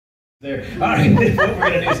There. All right, what we're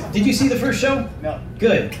going to do is, did you see the first show? No.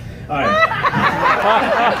 Good. All right.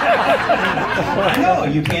 I know,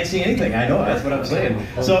 you can't see anything. I know, that's what I'm saying.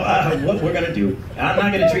 So what we're going to do, I'm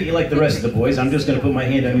not going to treat you like the rest of the boys. I'm just going to put my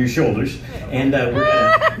hand on your shoulders, and we're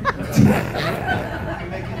going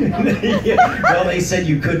to... Yeah, well, they said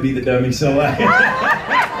you could be the dummy, so...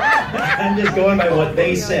 I'm just going by what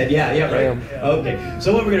they said. Yeah, right. Okay.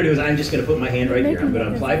 So what we're going to do is I'm just going to put my hand right here. I'm going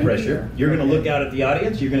to apply pressure. You're going to look out at the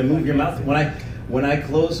audience. You're going to move your mouth. When I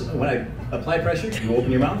apply pressure, you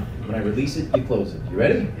open your mouth. When I release it, you close it. You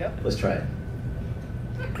ready? Yep. Let's try it.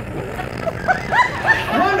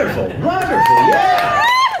 Wonderful. Wonderful. Yeah.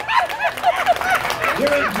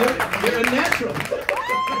 You're a natural.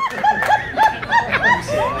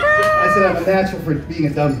 I said I'm a natural for being a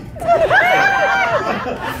dummy.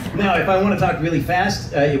 Now, if I want to talk really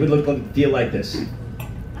fast, it would feel like this. Oh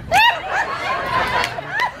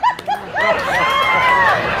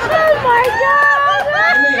my God! I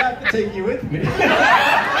may have to take you with me.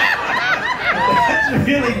 That's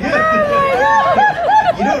really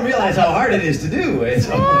good. You don't realize how hard it is to do.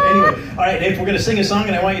 So, anyway, all right, if we're going to sing a song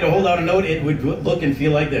and I want you to hold out a note, it would look and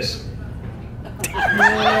feel like this.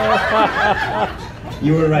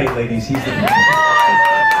 You were right, ladies. He's the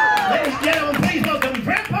Ladies and gentlemen, please welcome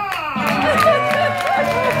Grandpa!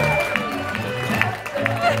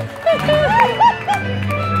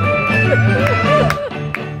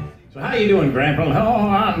 So how you doing, Grandpa? Oh,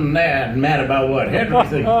 I'm mad about what?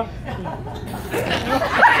 Everything.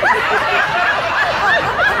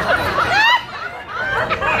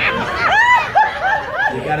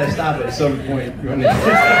 You gotta stop at some point.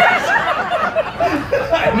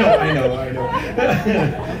 I know.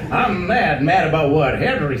 I'm mad about what?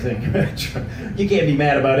 Everything. You can't be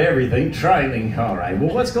mad about everything. Try me. All right.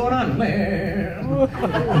 Well, what's going on?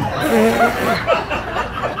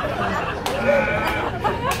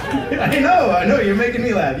 I know. You're making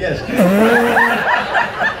me laugh. Yes.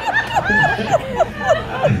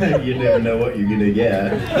 You never know what you're gonna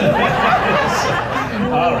get.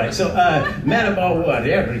 All right, so mad about what?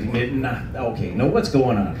 Everything. Okay, now what's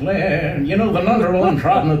going on? You know, the number one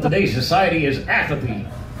problem of today's society is apathy.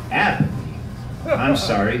 Apathy. I'm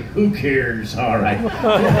sorry. Who cares? All right.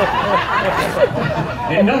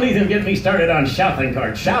 And don't even get me started on shopping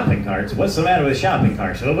carts. Shopping carts? What's the matter with shopping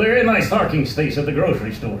carts? Well, they're in nice parking space at the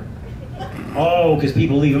grocery store. Oh, because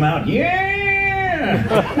people leave them out. Yeah.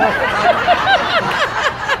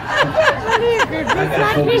 I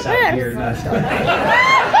gotta focus out here.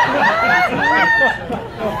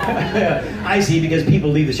 I see, because people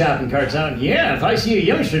leave the shopping carts out. Yeah, if I see a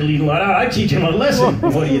youngster leaving one out, I teach him a lesson.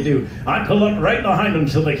 What do? I pull up right behind them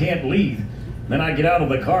so they can't leave. Then I get out of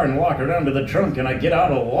the car and walk around to the trunk, and I get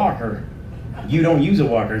out a walker. You don't use a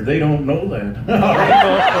walker. They don't know that.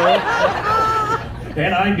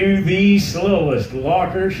 And I do the slowest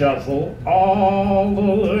walker shuffle all the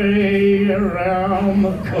way around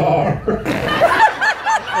the car.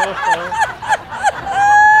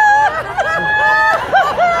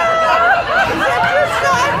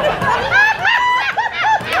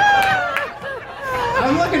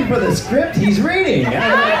 I'm looking for the script he's reading.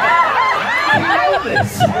 I know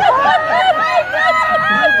this.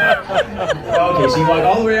 Okay, so you walk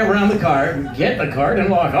all the way around the car, get the cart, and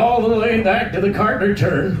walk all the way back to the cart and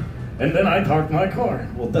return, and then I park my car.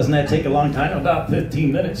 Well, doesn't that take a long time? About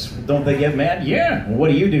 15 minutes. Don't they get mad? Yeah. Well,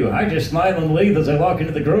 what do? I just smile and leave as I walk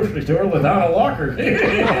into the grocery store without a walker.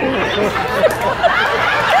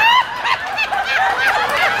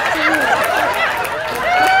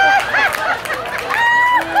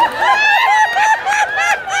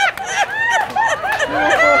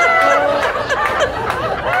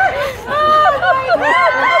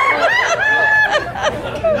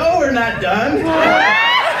 Not done.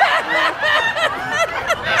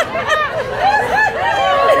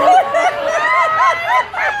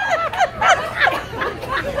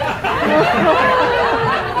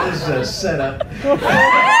 This is a setup.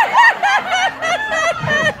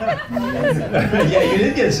 Yeah, you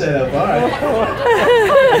did get set up. All right.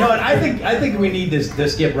 You know what? I think we need to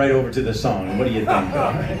skip right over to the song. What do you think?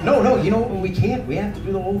 No. You know what? We can't. We have to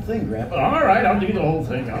do the whole thing, Grandpa. All right, I'll do the whole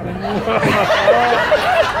thing. All right.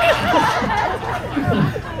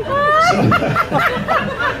 So,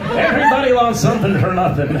 everybody wants something for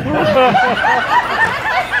nothing.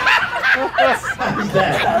 How's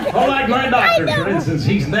that? Well, like my doctor, for instance,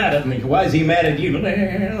 he's mad at me. Why is he mad at you? Oh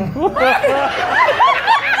my God!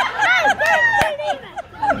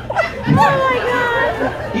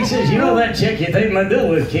 He says, you know that chick you paid my bill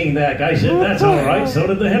with came back. I said, that's all right. So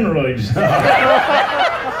did the hemorrhoids.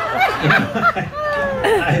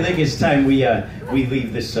 I I think it's time we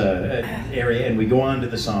leave this area and we go on to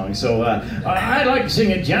the song. So I'd like to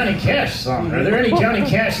sing a Johnny Cash song. Are there any Johnny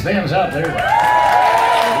Cash fans out there?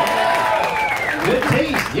 Good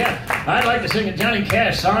taste, yeah. I'd like to sing a Johnny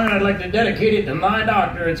Cash song, and I'd like to dedicate it to my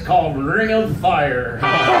doctor. It's called Ring of Fire.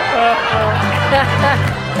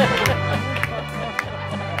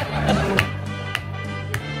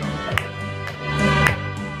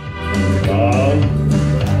 Love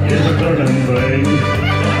is a burning thing,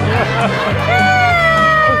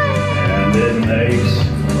 and it makes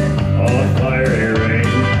all fire ring.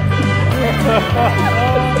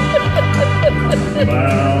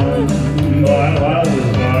 Bound by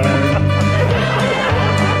wildest fire,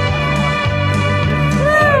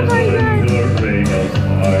 I fell into a ring of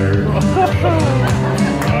fire.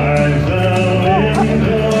 I fell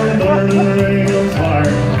into a burning ring of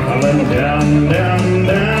fire. I went down, down,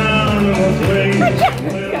 down the flames of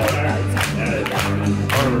fire, and it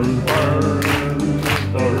burned, burned,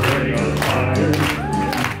 the ring of fire,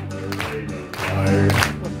 the ring of fire.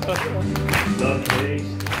 The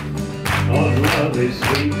taste of love is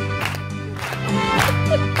sweet,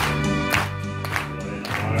 but in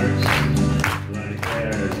hearts like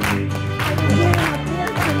theirs meet.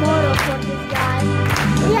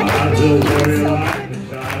 I feel very